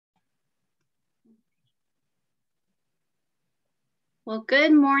Well,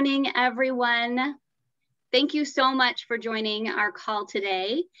 good morning, everyone. Thank you so much for joining our call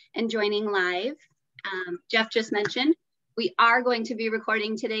today and joining live. Jeff just mentioned, we are going to be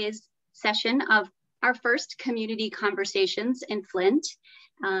recording today's session of our first community conversations in Flint.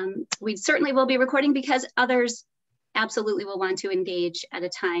 We certainly will be recording because others absolutely will want to engage at a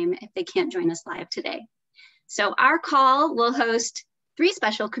time if they can't join us live today. So our call will host 3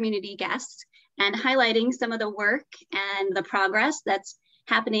 special community guests and highlighting some of the work and the progress that's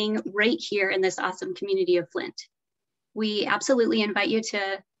happening right here in this awesome community of Flint. We absolutely invite you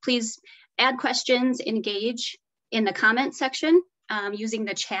to please add questions, engage in the comment section using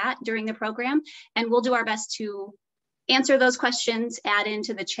the chat during the program, and we'll do our best to answer those questions, add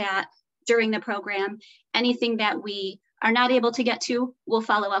into the chat during the program. Anything that we are not able to get to, we'll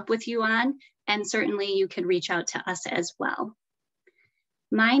follow up with you on, and certainly you can reach out to us as well.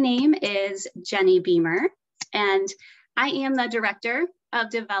 My name is Jenny Beamer, and I am the Director of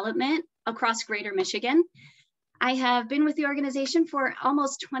Development across Greater Michigan. I have been with the organization for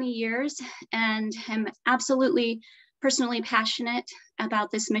almost 20 years and am absolutely personally passionate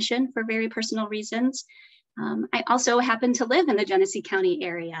about this mission for very personal reasons. I also happen to live in the Genesee County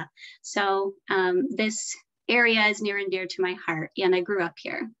area, so this area is near and dear to my heart, and I grew up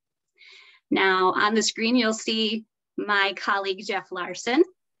here. Now on the screen, you'll see my colleague, Jeff Larson.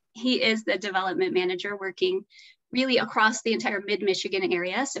 He is the development manager working really across the entire mid-Michigan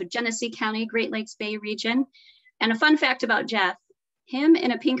area, so Genesee County, Great Lakes Bay region. And a fun fact about Jeff, him in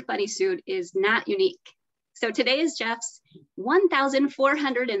a pink bunny suit is not unique. So today is Jeff's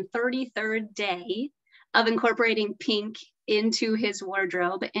 1,433rd day of incorporating pink into his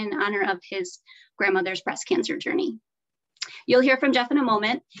wardrobe in honor of his grandmother's breast cancer journey. You'll hear from Jeff in a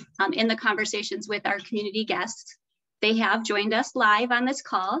moment in the conversations with our community guests. They have joined us live on this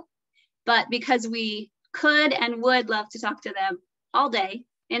call, but because we could and would love to talk to them all day,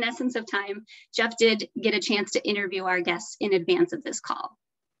 in essence of time, Jeff did get a chance to interview our guests in advance of this call.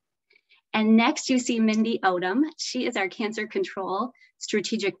 And next you see Mindy Odom. She is our Cancer Control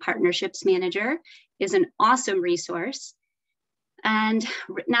Strategic Partnerships Manager, is an awesome resource. And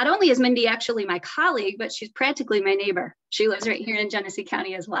not only is Mindy actually my colleague, but she's practically my neighbor. She lives right here in Genesee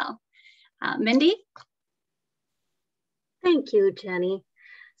County as well. Mindy? Thank you, Jenny.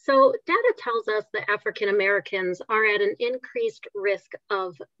 So data tells us that African Americans are at an increased risk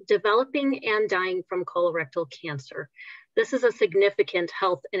of developing and dying from colorectal cancer. This is a significant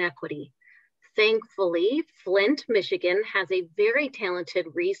health inequity. Thankfully, Flint, Michigan has a very talented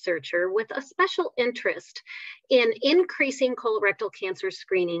researcher with a special interest in increasing colorectal cancer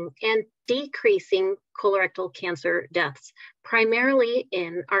screening and decreasing colorectal cancer deaths, primarily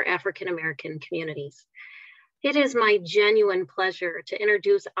in our African American communities. It is my genuine pleasure to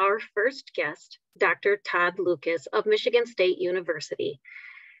introduce our first guest, Dr. Todd Lucas of Michigan State University.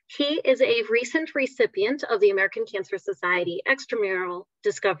 He is a recent recipient of the American Cancer Society Extramural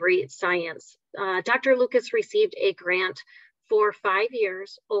Discovery Science. Dr. Lucas received a grant for 5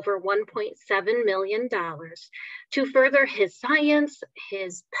 years, over $1.7 million, to further his science,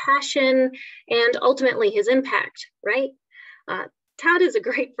 his passion, and ultimately his impact, right? Todd is a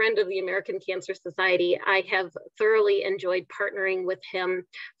great friend of the American Cancer Society. I have thoroughly enjoyed partnering with him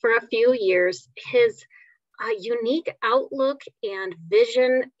for a few years. His unique outlook and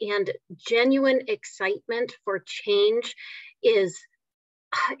vision and genuine excitement for change is,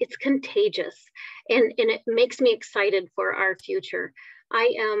 it's contagious, and it makes me excited for our future.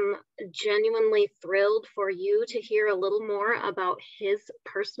 I am genuinely thrilled for you to hear a little more about his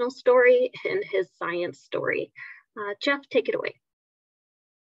personal story and his science story. Jeff, take it away.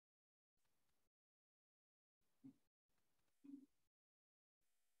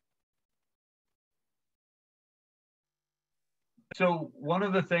 So one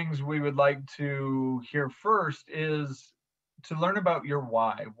of the things we would like to hear first is to learn about your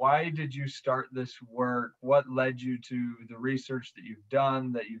why. Why did you start this work? What led you to the research that you've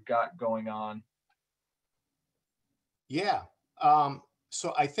done, that you've got going on? Yeah,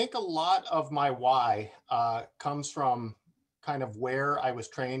 so I think a lot of my why comes from kind of where I was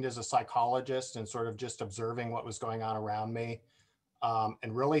trained as a psychologist and sort of just observing what was going on around me.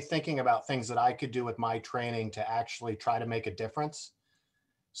 And really thinking about things that I could do with my training to actually try to make a difference.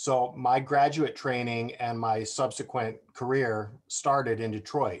 So my graduate training and my subsequent career started in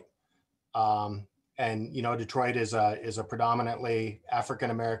Detroit. And you know, Detroit is a predominantly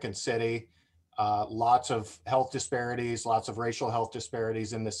African-American city, lots of health disparities, lots of racial health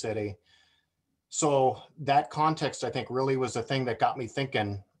disparities in the city. So that context, I think, really was the thing that got me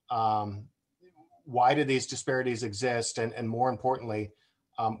thinking, why do these disparities exist? And more importantly,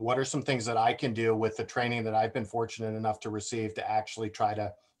 What are some things that I can do with the training that I've been fortunate enough to receive to actually try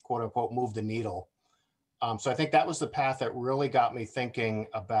to, quote unquote, move the needle? So I think that was the path that really got me thinking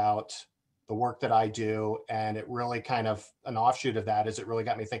about the work that I do. And it really kind of, an offshoot of that is it really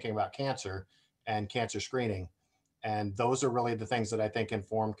got me thinking about cancer and cancer screening. And those are really the things that I think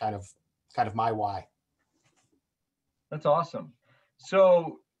inform kind of my why. That's awesome.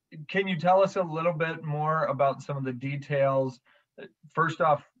 So can you tell us a little bit more about some of the details? First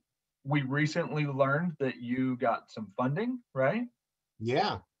off, we recently learned that you got some funding, right?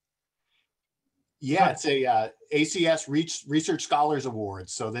 Yeah. Yeah, it's a ACS Research Scholars Award.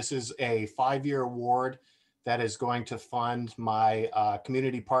 So this is a 5-year award that is going to fund my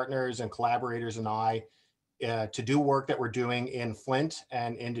community partners and collaborators and I to do work that we're doing in Flint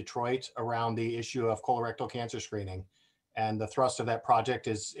and in Detroit around the issue of colorectal cancer screening. And the thrust of that project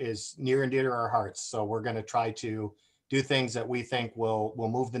is near and dear to our hearts. So we're going to try to do things that we think will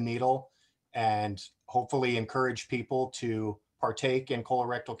move the needle and hopefully encourage people to partake in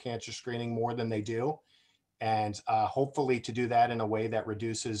colorectal cancer screening more than they do. And hopefully to do that in a way that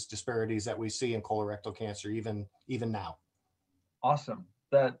reduces disparities that we see in colorectal cancer even now. Awesome.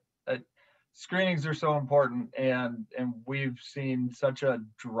 That screenings are so important, and we've seen such a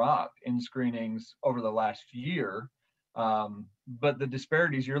drop in screenings over the last year. But the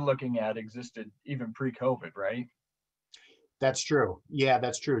disparities you're looking at existed even pre-COVID, right? That's true. Yeah,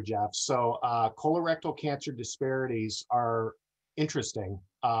 that's true, Jeff. So colorectal cancer disparities are interesting.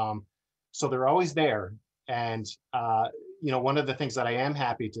 So they're always there. And one of the things that I am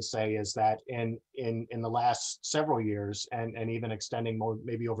happy to say is that in the last several years and even extending more,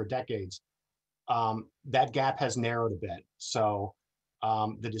 maybe over decades, that gap has narrowed a bit. So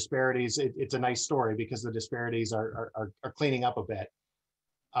the disparities, it's a nice story because the disparities are cleaning up a bit,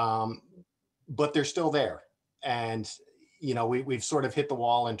 but they're still there. And we've sort of hit the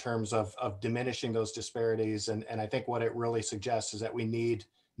wall in terms of diminishing those disparities. And I think what it really suggests is that we need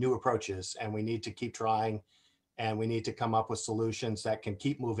new approaches and we need to keep trying and we need to come up with solutions that can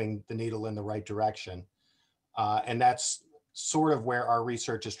keep moving the needle in the right direction. And that's sort of where our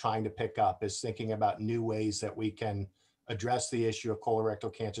research is trying to pick up, is thinking about new ways that we can address the issue of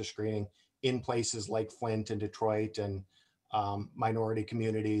colorectal cancer screening in places like Flint and Detroit and minority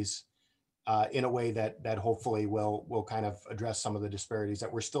communities. In a way that hopefully will kind of address some of the disparities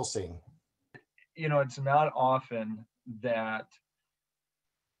that we're still seeing. It's not often that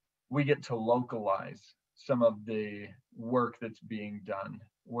we get to localize some of the work that's being done.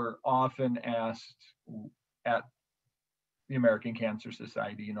 We're often asked at the American Cancer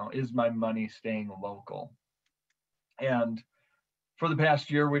Society, is my money staying local? And for the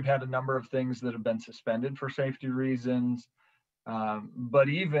past year, we've had a number of things that have been suspended for safety reasons. But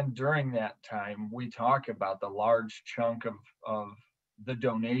even during that time, we talk about the large chunk of the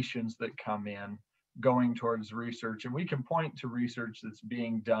donations that come in going towards research. And we can point to research that's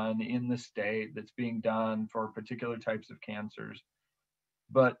being done in the state, that's being done for particular types of cancers.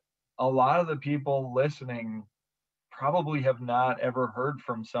 But a lot of the people listening probably have not ever heard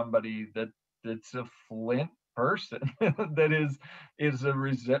from somebody that's a Flint person that is a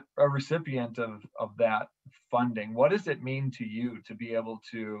recipient of that funding. What does it mean to you to be able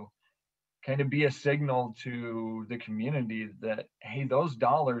to kind of be a signal to the community that, hey, those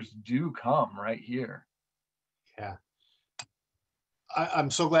dollars do come right here? Yeah, I'm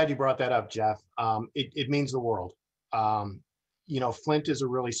so glad you brought that up, Jeff. It means the world. Flint is a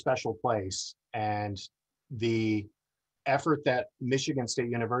really special place, and the effort that Michigan State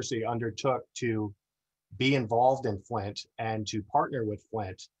University undertook to be involved in Flint and to partner with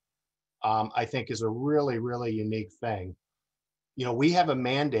Flint, I think is a really, really unique thing. We have a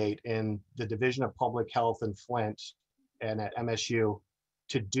mandate in the Division of Public Health in Flint and at MSU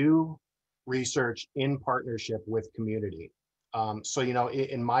to do research in partnership with community. So,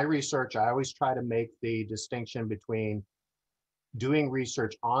 in my research, I always try to make the distinction between doing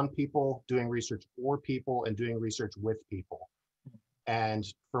research on people, doing research for people, and doing research with people. And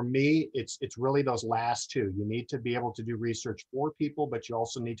for me, it's really those last two. You need to be able to do research for people, but you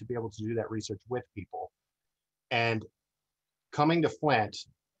also need to be able to do that research with people. And coming to Flint,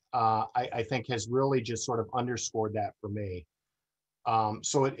 I think has really just sort of underscored that for me.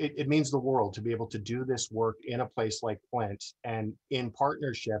 So it means the world to be able to do this work in a place like Flint and in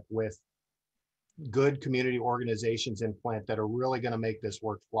partnership with good community organizations in Flint that are really going to make this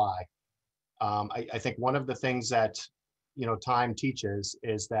work fly. I think one of the things that time teaches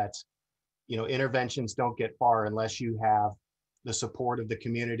is that interventions don't get far unless you have the support of the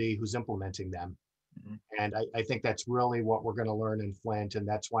community who's implementing them. Mm-hmm. And I think that's really what we're going to learn in Flint, and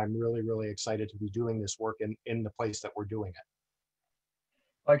that's why I'm really, really excited to be doing this work in the place that we're doing it.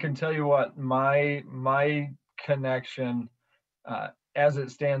 I can tell you what, my connection as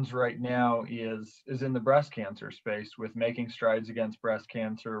it stands right now is in the breast cancer space, with making strides against breast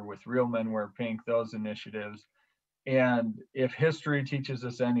cancer, with Real Men Wear Pink, those initiatives. And if history teaches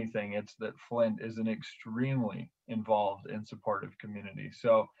us anything, it's that Flint is an extremely involved and supportive community.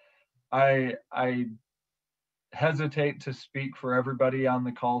 So I hesitate to speak for everybody on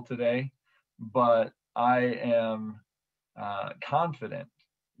the call today, but I am confident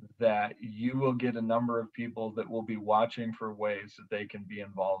that you will get a number of people that will be watching for ways that they can be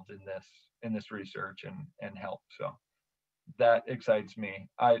involved in this research and help. So that excites me.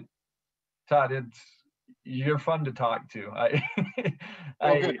 Todd, you're fun to talk to.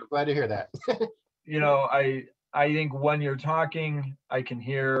 Oh, good. I'm glad to hear that. You know, I think when you're talking, I can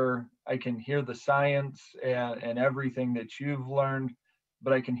hear the science and everything that you've learned,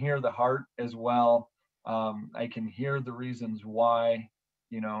 but I can hear the heart as well. I can hear the reasons why.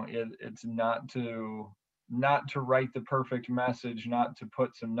 You know, it's not to write the perfect message, not to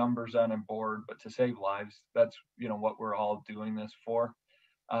put some numbers on a board, but to save lives. That's, you know, what we're all doing this for.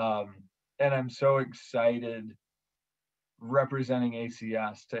 And I'm so excited representing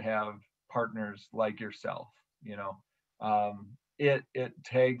ACS to have partners like yourself. You know, it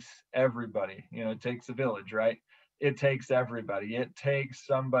takes everybody. You know, it takes a village, right? It takes everybody. It takes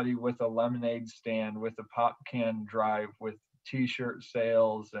somebody with a lemonade stand, with a pop can drive, with T-shirt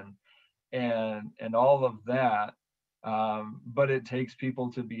sales, and all of that. But it takes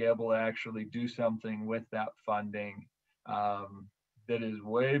people to be able to actually do something with that funding, that is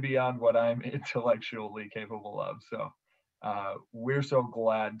way beyond what I'm intellectually capable of. So we're so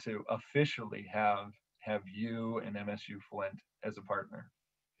glad to officially have you and MSU-Flint as a partner.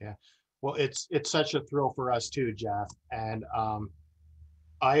 Yeah. Well, it's such a thrill for us too, Jeff. And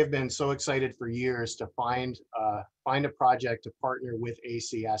I have been so excited for years to find a project to partner with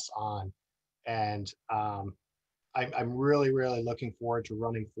ACS on. And I'm really, really looking forward to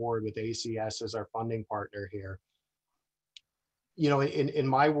running forward with ACS as our funding partner here. You know, in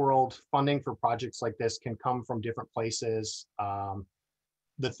my world, funding for projects like this can come from different places.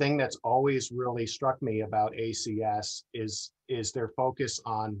 The thing that's always really struck me about ACS is their focus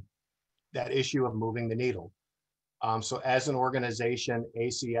on that issue of moving the needle. So as an organization,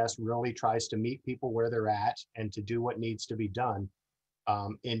 ACS really tries to meet people where they're at and to do what needs to be done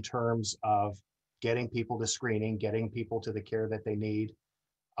in terms of getting people to screening, getting people to the care that they need,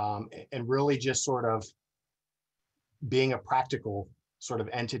 and really just sort of being a practical sort of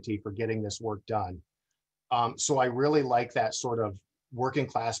entity for getting this work done. So I really like that sort of working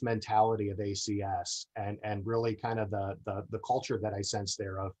class mentality of ACS and really kind of the culture that I sense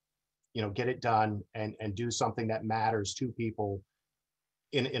there of, you know, get it done and do something that matters to people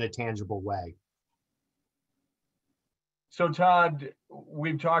in a tangible way. So Todd,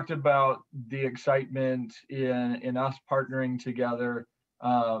 we've talked about the excitement in us partnering together.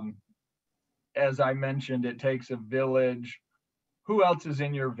 As I mentioned, it takes a village. Who else is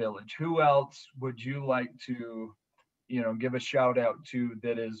in your village? Who else would you like to, you know, give a shout out to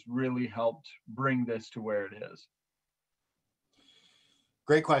that has really helped bring this to where it is?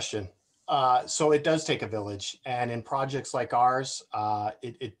 Great question. So it does take a village, and in projects like ours,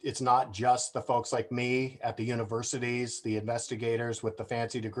 it's not just the folks like me at the universities, the investigators with the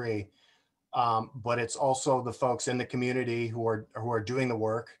fancy degree, but it's also the folks in the community who are doing the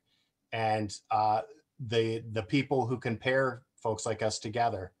work, and the people who can pair folks like us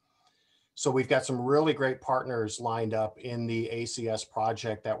together. So we've got some really great partners lined up in the ACS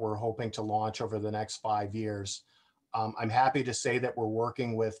project that we're hoping to launch over the next 5 years. I'm happy to say that we're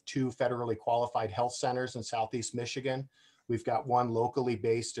working with 2 federally qualified health centers in Southeast Michigan. We've got one locally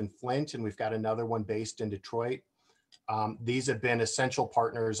based in Flint, and we've got another one based in Detroit. These have been essential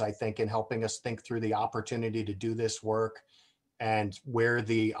partners, I think, in helping us think through the opportunity to do this work and where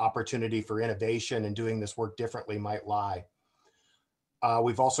the opportunity for innovation and doing this work differently might lie.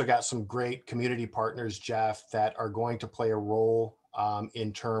 We've also got some great community partners, Jeff, that are going to play a role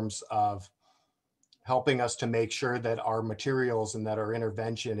in terms of helping us to make sure that our materials and that our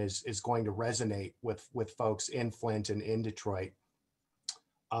intervention is going to resonate with folks in Flint and in Detroit.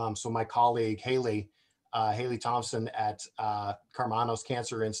 So my colleague, Haley Thompson at Karmanos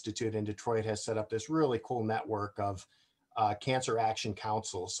Cancer Institute in Detroit has set up this really cool network of cancer action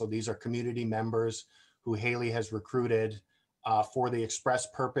councils. So these are community members who Haley has recruited for the express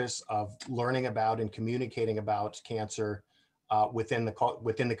purpose of learning about and communicating about cancer within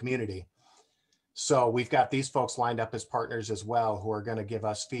the community. So we've got these folks lined up as partners as well, who are going to give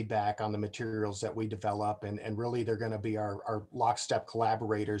us feedback on the materials that we develop, and really they're going to be our lockstep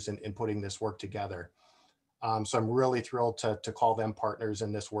collaborators in putting this work together. So I'm really thrilled to call them partners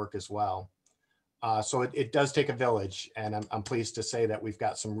in this work as well. So it does take a village, and I'm pleased to say that we've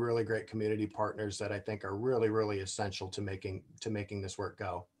got some really great community partners that I think are really, really essential to making this work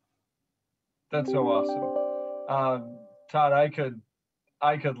go. That's so awesome. Todd,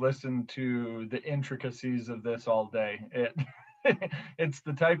 I could listen to the intricacies of this all day. It's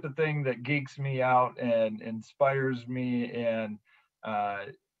the type of thing that geeks me out and inspires me and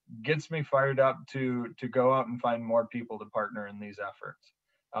gets me fired up to go out and find more people to partner in these efforts.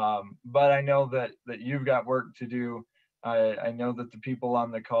 But I know that you've got work to do. I know that the people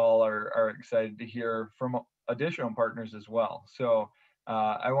on the call are excited to hear from additional partners as well. So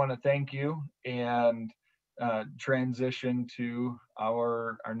I want to thank you and transition to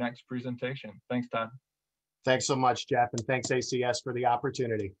our next presentation. Thanks, Todd. Thanks so much, Jeff, and thanks ACS for the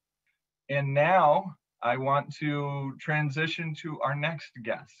opportunity. And now I want to transition to our next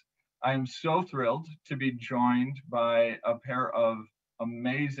guest. I am so thrilled to be joined by a pair of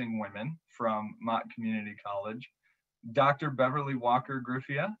amazing women from Mott Community College, Dr. Beverly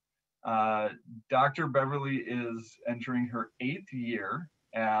Walker-Griffia. Dr. Beverly is entering her 8th year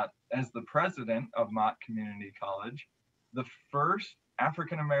as the president of Mott Community College, the first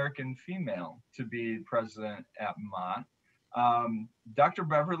African-American female to be president at Mott. Dr.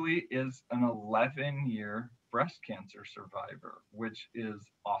 Beverly is an 11-year breast cancer survivor, which is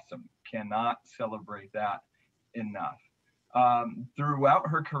awesome. Cannot celebrate that enough. Throughout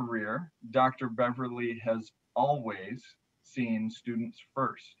her career, Dr. Beverly has always seen students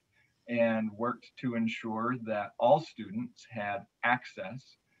first and worked to ensure that all students had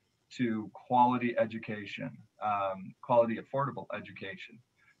access to quality education, quality affordable education,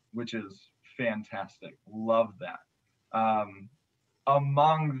 which is fantastic. Love that.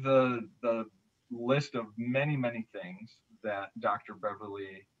 Among the list of many, many things that Dr.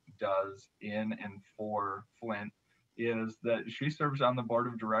 Beverly does in and for Flint is that she serves on the board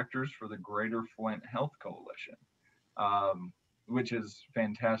of directors for the Greater Flint Health Coalition, which is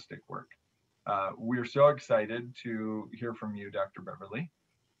fantastic work. We're so excited to hear from you, Dr. Beverly.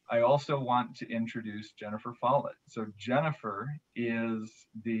 I also want to introduce Jennifer Follett. So Jennifer is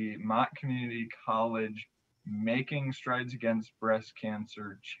the Mott Community College Making Strides Against Breast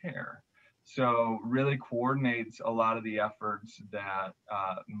Cancer chair. So really coordinates a lot of the efforts that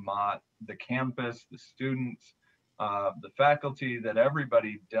Mott, the campus, the students, the faculty, that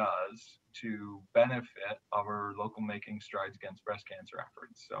everybody does to benefit our local Making Strides Against Breast Cancer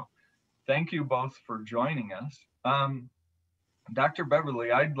efforts. So thank you both for joining us. Dr.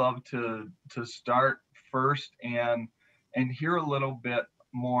 Beverly, I'd love to start first and hear a little bit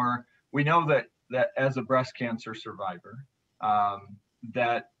more. We know that as a breast cancer survivor,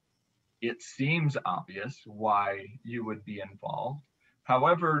 that it seems obvious why you would be involved.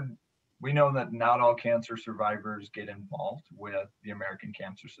 However, we know that not all cancer survivors get involved with the American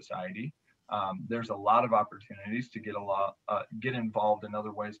Cancer Society. There's a lot of opportunities to get involved in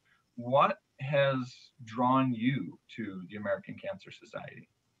other ways. What has drawn you to the American Cancer Society?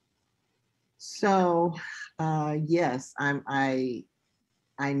 So, yes,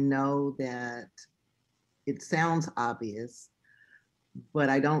 I know that it sounds obvious, but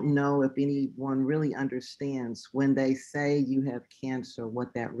I don't know if anyone really understands when they say you have cancer,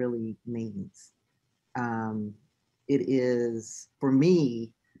 what that really means. It is, for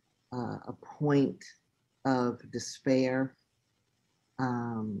me, a point of despair,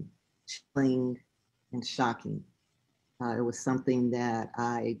 chilling and shocking. It was something that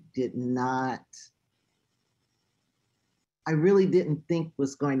I really didn't think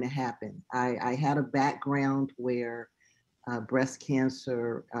was going to happen. I had a background where breast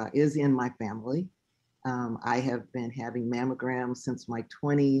cancer is in my family. I have been having mammograms since my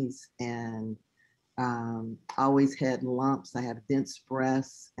 20s and always had lumps. I have dense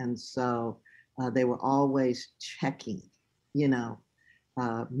breasts. And so they were always checking,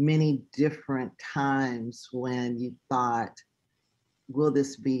 many different times when you thought, will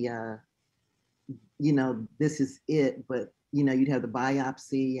this be this is it, but you'd have the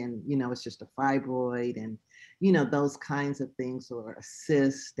biopsy and it's just a fibroid and those kinds of things, or a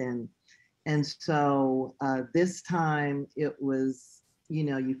cyst. And so this time it was,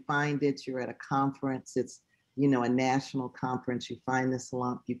 you find it, you're at a conference, it's a national conference, you find this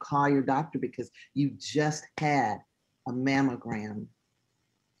lump, you call your doctor because you just had a mammogram.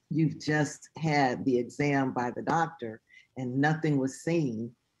 You've just had the exam by the doctor and nothing was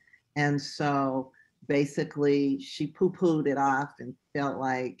seen. And so basically she poo-pooed it off and felt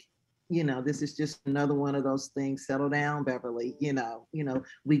like, this is just another one of those things. Settle down, Beverly,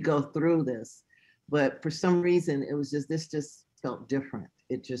 we go through this. But for some reason, it was this just felt different.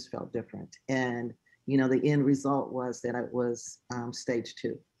 It just felt different. And, the end result was that it was stage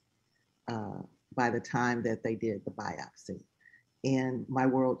 2 by the time that they did the biopsy. And my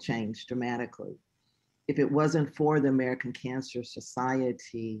world changed dramatically. If it wasn't for the American Cancer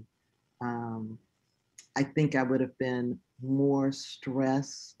Society, I think I would have been more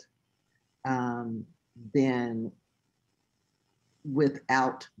stressed than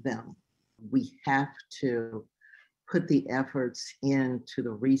without them. We have to put the efforts into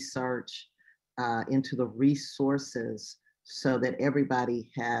the research, into the resources, so that everybody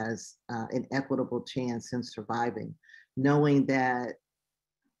has an equitable chance in surviving, knowing that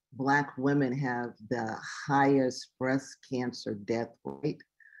Black women have the highest breast cancer death rate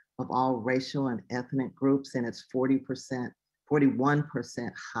of all racial and ethnic groups, and it's 41%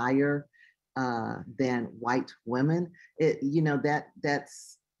 higher than white women.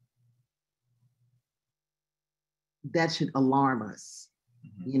 That should alarm us,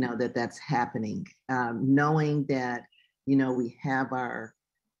 that's happening. Knowing that, we have our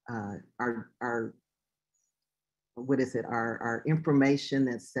information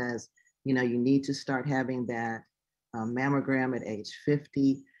that says, you need to start having that mammogram at age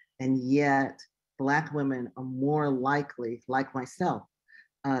 50, and yet Black women are more likely, like myself,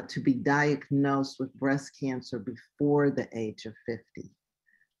 to be diagnosed with breast cancer before the age of 50.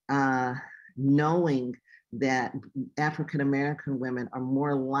 Knowing that African American women are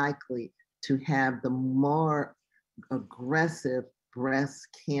more likely to have the more aggressive breast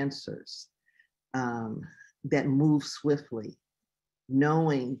cancers that move swiftly.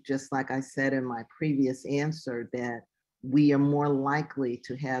 Knowing, just like I said in my previous answer, that we are more likely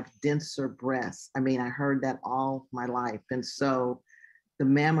to have denser breasts. I mean, I heard that all my life. And so the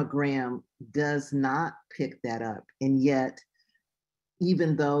mammogram does not pick that up. And yet,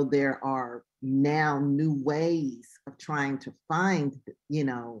 even though there are now new ways of trying to find,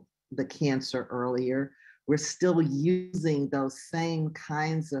 the cancer earlier, we're still using those same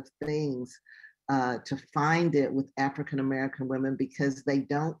kinds of things to find it with African American women, because they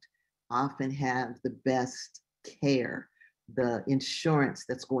don't often have the best care, the insurance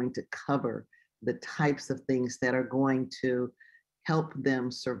that's going to cover the types of things that are going to help them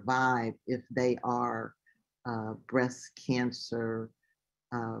survive if they are breast cancer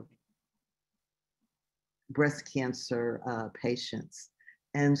patients.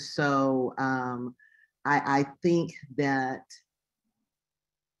 And so I think that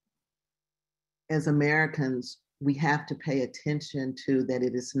as Americans, we have to pay attention to that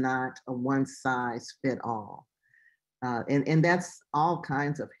it is not a one size fit all. And that's all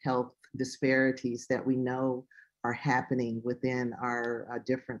kinds of health disparities that we know are happening within our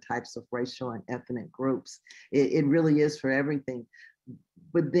different types of racial and ethnic groups. It really is for everything.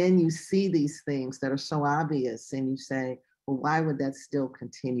 But then you see these things that are so obvious and you say, well, why would that still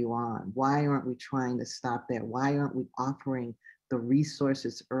continue on? Why aren't we trying to stop that? Why aren't we offering the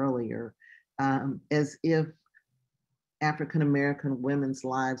resources earlier? As if African American women's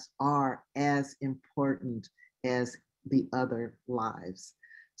lives are as important as the other lives.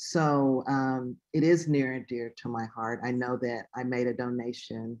 So it is near and dear to my heart. I know that I made a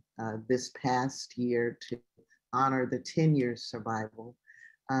donation this past year to honor the 10-year survival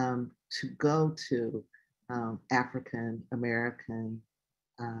to go to African American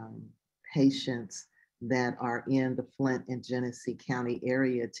patients that are in the Flint and Genesee County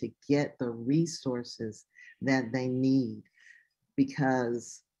area to get the resources that they need,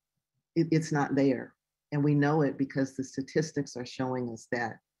 because it's not there. And we know it because the statistics are showing us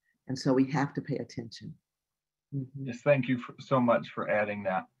that. And so we have to pay attention. Mm-hmm. Yes, thank you so much for adding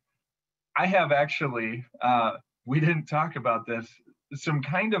that. I have actually, we didn't talk about this, some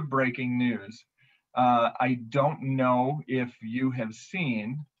kind of breaking news. I don't know if you have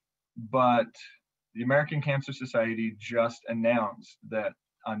seen, but the American Cancer Society just announced that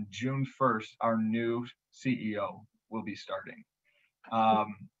on June 1st, our new CEO will be starting.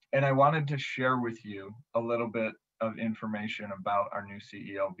 And I wanted to share with you a little bit of information about our new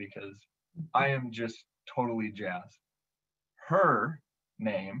CEO because I am just totally jazzed. Her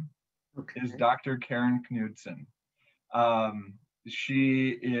name is Dr. Karen Knudsen.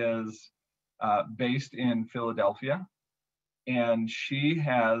 She is based in Philadelphia, and she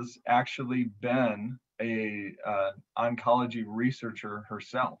has actually been a oncology researcher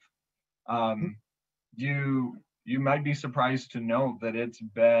herself. You might be surprised to know that it's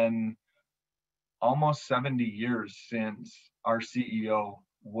been almost 70 years since our CEO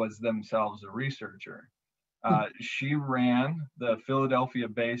was themselves a researcher. She ran the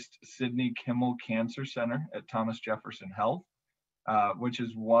Philadelphia-based Sidney Kimmel Cancer Center at Thomas Jefferson Health. which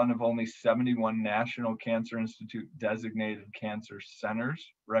is one of only 71 National Cancer Institute designated cancer centers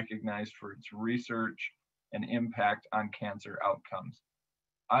recognized for its research and impact on cancer outcomes.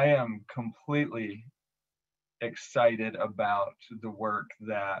 I am completely excited about the work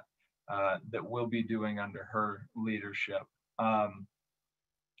that that we'll be doing under her leadership.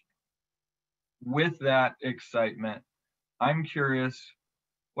 With that excitement, I'm curious,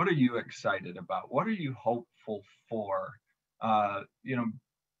 what are you excited about? What are you hopeful for? You know,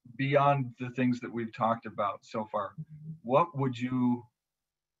 beyond the things that we've talked about so far, what do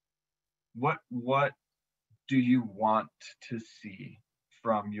you want to see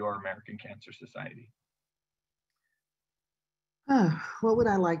from your American Cancer Society? What would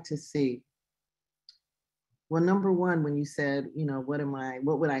I like to see? Well, number one, when you said, you know, what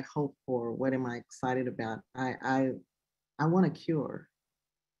would I hope for? What am I excited about? I want a cure.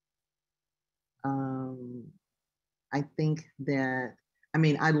 I think that, I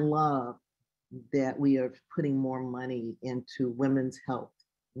mean, I love that we are putting more money into women's health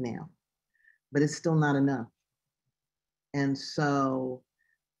now, but it's still not enough. And so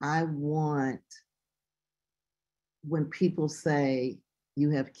I want, when people say you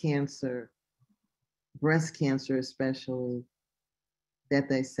have cancer, breast cancer especially, that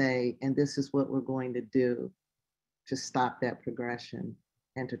they say, and this is what we're going to do to stop that progression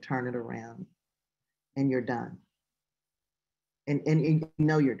and to turn it around, and you're done. And you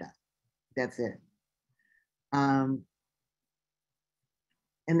know you're done. That's it. And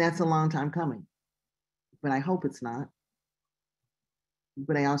that's a long time coming, but I hope it's not.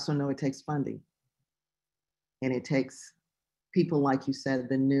 But I also know it takes funding. And it takes people, like you said,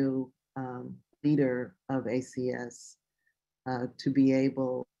 the new leader of ACS, to be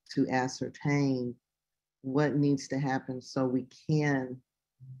able to ascertain what needs to happen so we can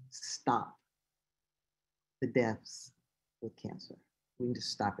stop the deaths with cancer. We need to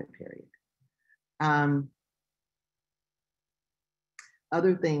stop it, period.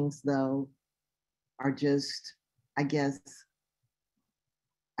 Other things, though, are just, I guess,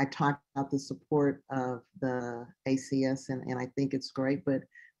 I talked about the support of the ACS, and I think it's great, but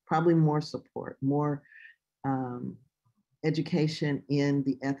probably more support, more education in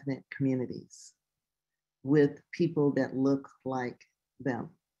the ethnic communities with people that look like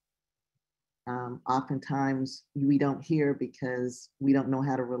them. Oftentimes we don't hear because we don't know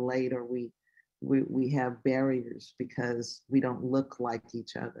how to relate, or we have barriers because we don't look like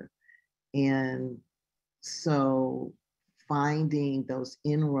each other. And so finding those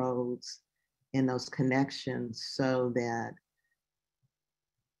inroads and those connections so that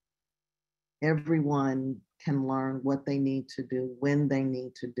everyone can learn what they need to do, when they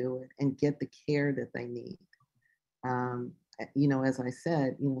need to do it, and get the care that they need. You know, as I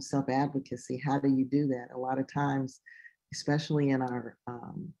said, you know, self-advocacy, how do you do that? A lot of times, especially in our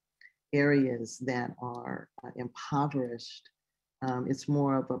areas that are impoverished, it's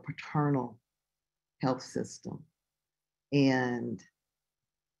more of a paternal health system. And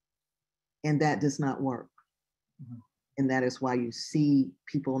that does not work. Mm-hmm. And that is why you see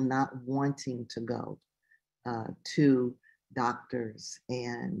people not wanting to go to doctors.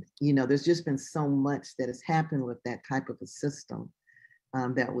 And, you know, there's just been so much that has happened with that type of a system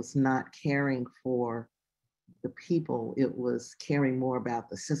that was not caring for the people. It was caring more about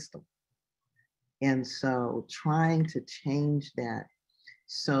the system. And so trying to change that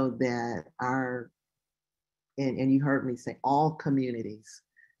so that and you heard me say all communities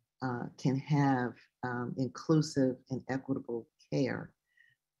can have inclusive and equitable care.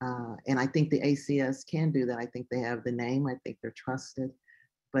 And I think the ACS can do that. I think they have the name, I think they're trusted,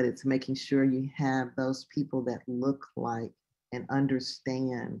 but it's making sure you have those people that look like and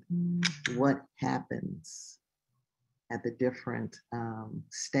understand what happens at the different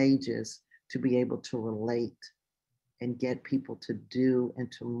stages to be able to relate and get people to do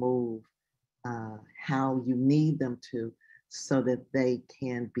and to move how you need them to, so that they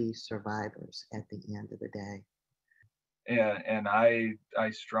can be survivors at the end of the day. And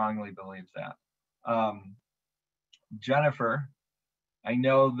I strongly believe that. Jennifer, I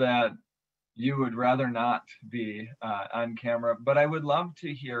know that you would rather not be on camera, but I would love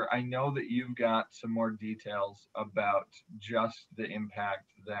to hear, I know that you've got some more details about just the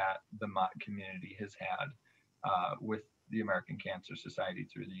impact that the Mott community has had with the American Cancer Society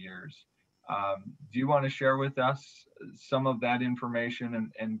through the years. Do you want to share with us some of that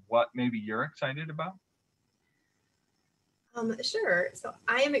information and what maybe you're excited about? Sure. So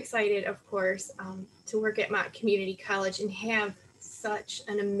I am excited, of course, to work at Mott Community College and have such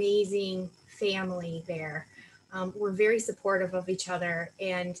an amazing family there. We're very supportive of each other,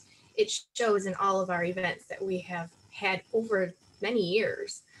 and it shows in all of our events that we have had over many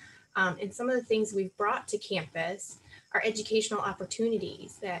years. And some of the things we've brought to campus are educational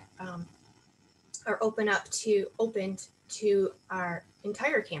opportunities that are opened to our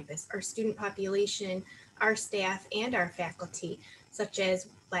entire campus, our student population, our staff, and our faculty, such as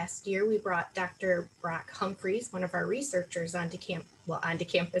last year we brought Dr. Brock Humphreys, one of our researchers, onto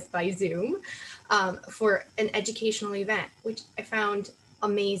campus by Zoom for an educational event, which I found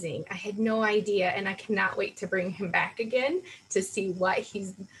amazing. I had no idea, and I cannot wait to bring him back again to see what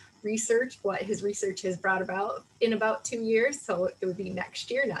he's researched, what his research has brought about in about 2 years. So it would be next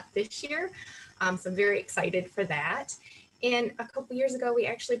year, not this year. So I'm very excited for that. And a couple years ago, we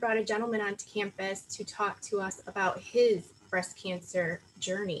actually brought a gentleman onto campus to talk to us about his breast cancer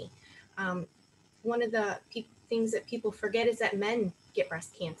journey. One of the things that people forget is that men get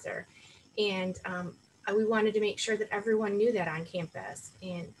breast cancer. And we wanted to make sure that everyone knew that on campus,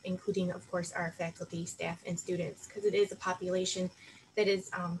 and including, of course, our faculty, staff, and students, because it is a population that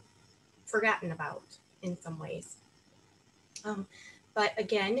is forgotten about in some ways. But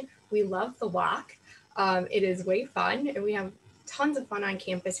again, we love the walk. It is way fun, and we have tons of fun on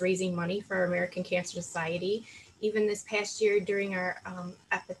campus raising money for American Cancer Society. Even this past year during our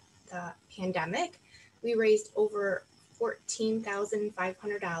the pandemic, we raised over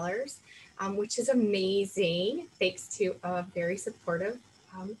 $14,500, which is amazing, thanks to a very supportive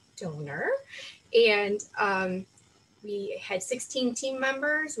donor. And we had 16 team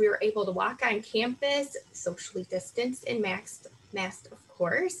members. We were able to walk on campus, socially distanced and masked, of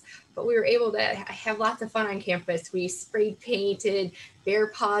course, but we were able to have lots of fun on campus. We sprayed painted bear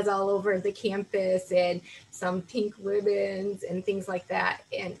paws all over the campus and some pink ribbons and things like that.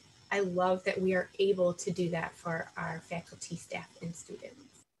 And I love that we are able to do that for our faculty, staff, and students.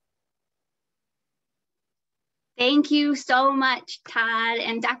 Thank you so much, Todd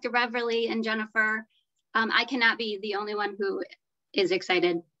and Dr. Beverly and Jennifer. I cannot be the only one who is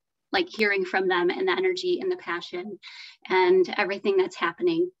excited, like hearing from them and the energy and the passion and everything that's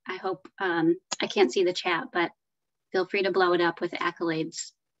happening. I hope, I can't see the chat, but feel free to blow it up with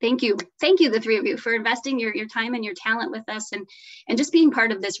accolades. Thank you, the three of you, for investing your time and your talent with us and just being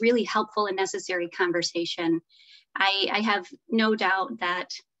part of this really helpful and necessary conversation. I have no doubt that,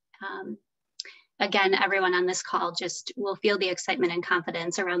 again, everyone on this call just will feel the excitement and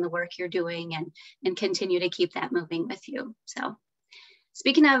confidence around the work you're doing and continue to keep that moving with you. So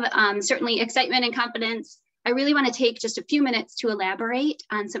speaking of certainly excitement and confidence, I really want to take just a few minutes to elaborate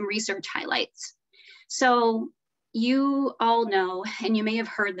on some research highlights. So you all know, and you may have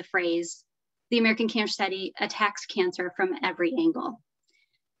heard the phrase, the American Cancer Society attacks cancer from every angle.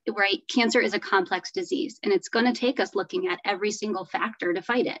 Right? Cancer is a complex disease, and it's going to take us looking at every single factor to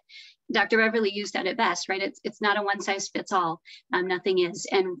fight it. Dr. Beverly used that at best, right? It's not a one size fits all. Nothing is.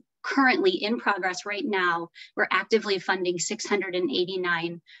 And currently in progress right now, we're actively funding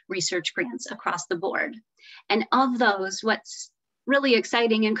 689 research grants across the board. And of those, what's really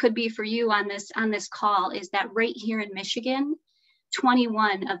exciting and could be for you on this call is that right here in Michigan,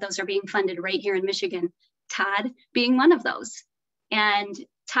 21 of those are being funded right here in Michigan, Todd being one of those. And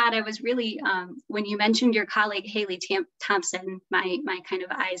Todd, I was really, when you mentioned your colleague, Haley Thompson, my kind of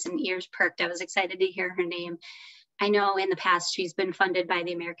eyes and ears perked. I was excited to hear her name. I know in the past she's been funded by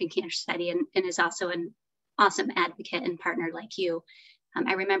the American Cancer Society and is also an awesome advocate and partner like you.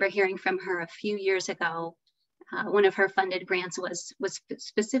 I remember hearing from her a few years ago. One of her funded grants was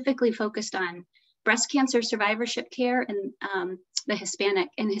specifically focused on breast cancer survivorship care and the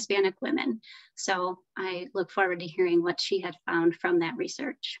Hispanic women. So I look forward to hearing what she had found from that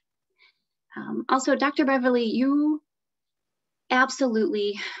research. Also, Dr. Beverly, you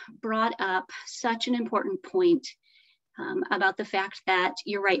absolutely brought up such an important point about the fact that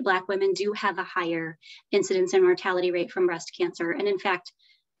you're right, Black women do have a higher incidence and mortality rate from breast cancer. And in fact,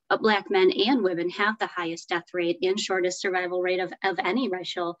 Black men and women have the highest death rate and shortest survival rate of any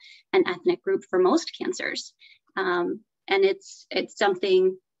racial and ethnic group for most cancers. And it's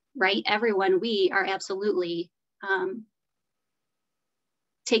something, right, everyone, we are absolutely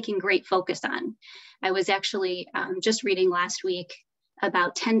taking great focus on. I was actually just reading last week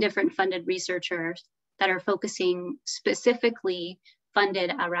about 10 different funded researchers that are focusing specifically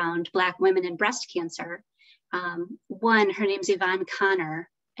funded around Black women and breast cancer. One, her name's Yvonne Connor,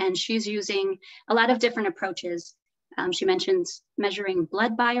 and she's using a lot of different approaches. She mentions measuring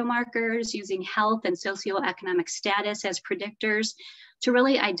blood biomarkers, using health and socioeconomic status as predictors to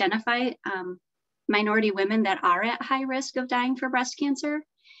really identify minority women that are at high risk of dying for breast cancer.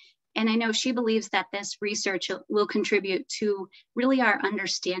 And I know she believes that this research will contribute to really our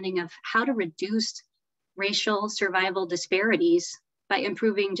understanding of how to reduce racial survival disparities by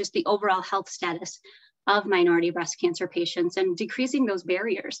improving just the overall health status of minority breast cancer patients and decreasing those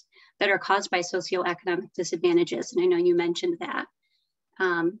barriers that are caused by socioeconomic disadvantages. And I know you mentioned that.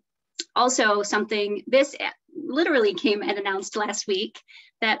 Also, something this literally came and announced last week,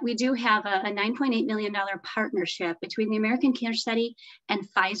 that we do have a $9.8 million partnership between the American Cancer Study and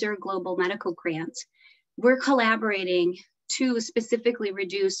Pfizer Global Medical Grants. We're collaborating to specifically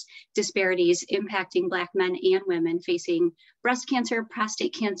reduce disparities impacting Black men and women facing breast cancer,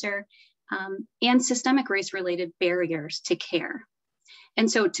 prostate cancer, and systemic race-related barriers to care.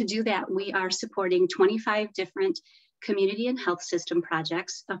 And so to do that, we are supporting 25 different community and health system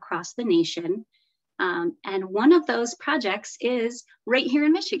projects across the nation. And one of those projects is right here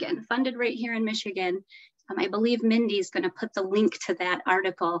in Michigan, funded right here in Michigan. I believe Mindy's going to put the link to that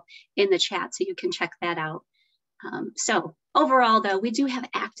article in the chat so you can check that out. So overall, though, we do have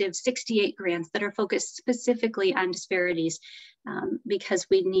active 68 grants that are focused specifically on disparities because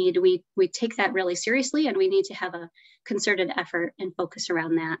we take that really seriously, and we need to have a concerted effort and focus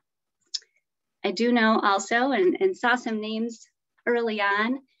around that. I do know also, and saw some names early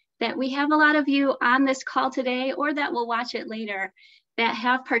on, that we have a lot of you on this call today, or that will watch it later, that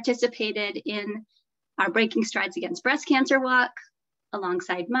have participated in our Breaking Strides Against Breast Cancer walk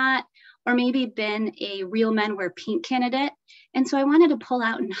alongside Mott, or maybe been a Real Men Wear Pink candidate. And so I wanted to pull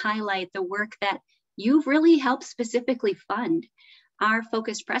out and highlight the work that you've really helped specifically fund our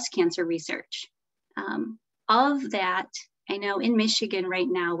focused breast cancer research. Of that, I know in Michigan right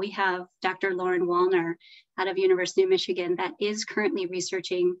now, we have Dr. Lauren Wallner out of University of Michigan that is currently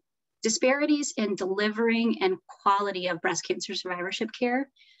researching disparities in delivering and quality of breast cancer survivorship care.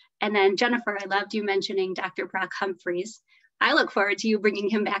 And then Jennifer, I loved you mentioning Dr. Brock Humphreys. I look forward to you bringing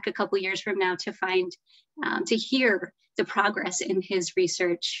him back a couple years from now to hear the progress in his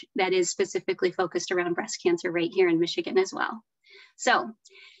research that is specifically focused around breast cancer right here in Michigan as well. So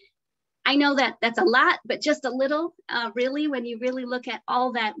I know that that's a lot, but just a little, really, when you really look at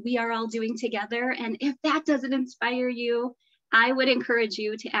all that we are all doing together. And if that doesn't inspire you, I would encourage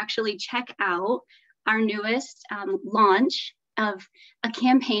you to actually check out our newest launch of a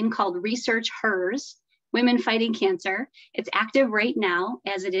campaign called Research Hers, Women Fighting Cancer. It's active right now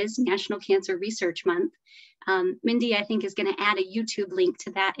as it is National Cancer Research Month. Mindy, I think, is going to add a YouTube link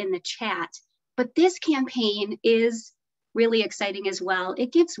to that in the chat. But this campaign is really exciting as well.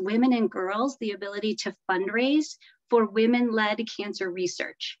 It gives women and girls the ability to fundraise for women-led cancer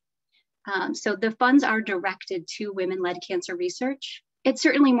research. So the funds are directed to women-led cancer research. It's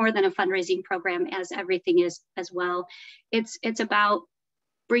certainly more than a fundraising program, as everything is as well. It's about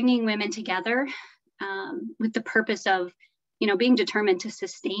bringing women together with the purpose of, being determined to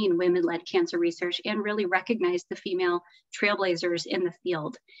sustain women-led cancer research and really recognize the female trailblazers in the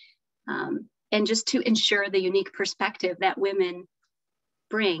field. And just to ensure the unique perspective that women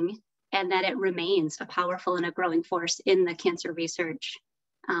bring and that it remains a powerful and a growing force in the cancer research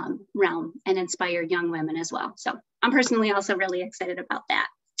realm and inspire young women as well. So I'm personally also really excited about that.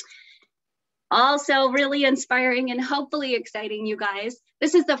 Also really inspiring and hopefully exciting, you guys.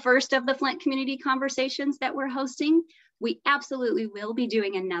 This is the first of the Flint Community Conversations that we're hosting. We absolutely will be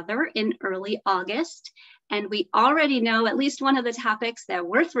doing another in early August. And we already know at least one of the topics that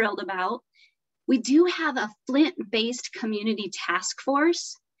we're thrilled about. We do have a Flint-based community task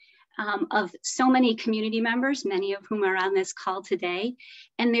force of so many community members, many of whom are on this call today,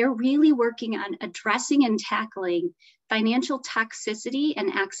 and they're really working on addressing and tackling financial toxicity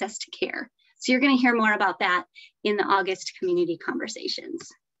and access to care. So you're going to hear more about that in the August community conversations.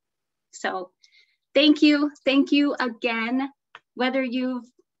 So thank you again, whether you've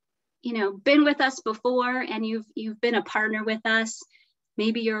been with us before and you've been a partner with us.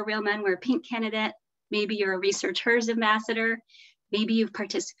 Maybe you're a Real Men Wear Pink candidate. Maybe you're a Research Hers ambassador. Maybe you've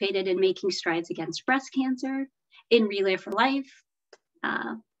participated in Making Strides Against Breast Cancer, in Relay for Life.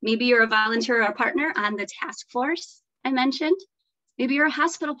 Maybe you're a volunteer or a partner on the task force I mentioned. Maybe you're a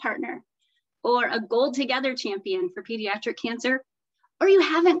hospital partner or a Gold Together champion for pediatric cancer, or you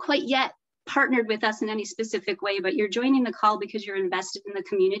haven't quite yet partnered with us in any specific way, but you're joining the call because you're invested in the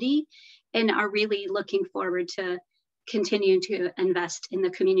community and are really looking forward to continue to invest in the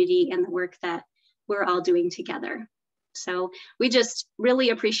community and the work that we're all doing together. So we just really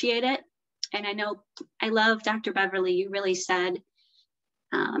appreciate it. And I know I love Dr. Beverly, you really said,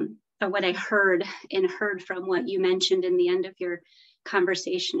 or what I heard from what you mentioned in the end of your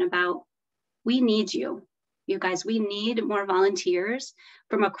conversation about, we need you guys, we need more volunteers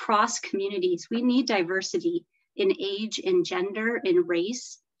from across communities. We need diversity in age, in gender, in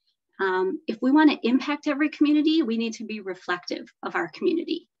race. If we want to impact every community, we need to be reflective of our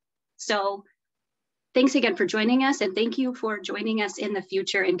community. So Thanks again for joining us, and thank you for joining us in the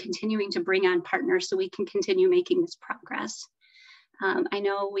future and continuing to bring on partners so we can continue making this progress. I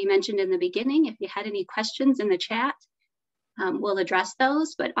know we mentioned in the beginning, if you had any questions in the chat, we'll address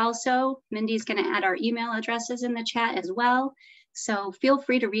those, but also Mindy's going to add our email addresses in the chat as well. So feel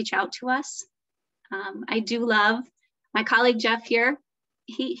free to reach out to us. I do love my colleague Jeff here.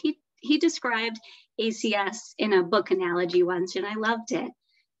 He described ACS in a book analogy once, and I loved it.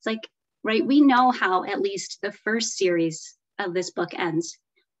 It's like, right, we know how at least the first series of this book ends.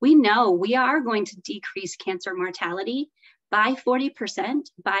 We know we are going to decrease cancer mortality by 40%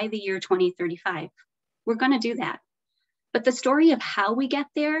 by the year 2035. We're going to do that. But the story of how we get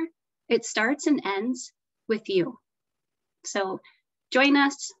there, it starts and ends with you. So join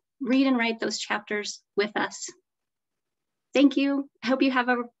us, read and write those chapters with us. Thank you. I hope you have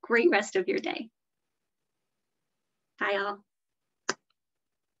a great rest of your day. Bye all.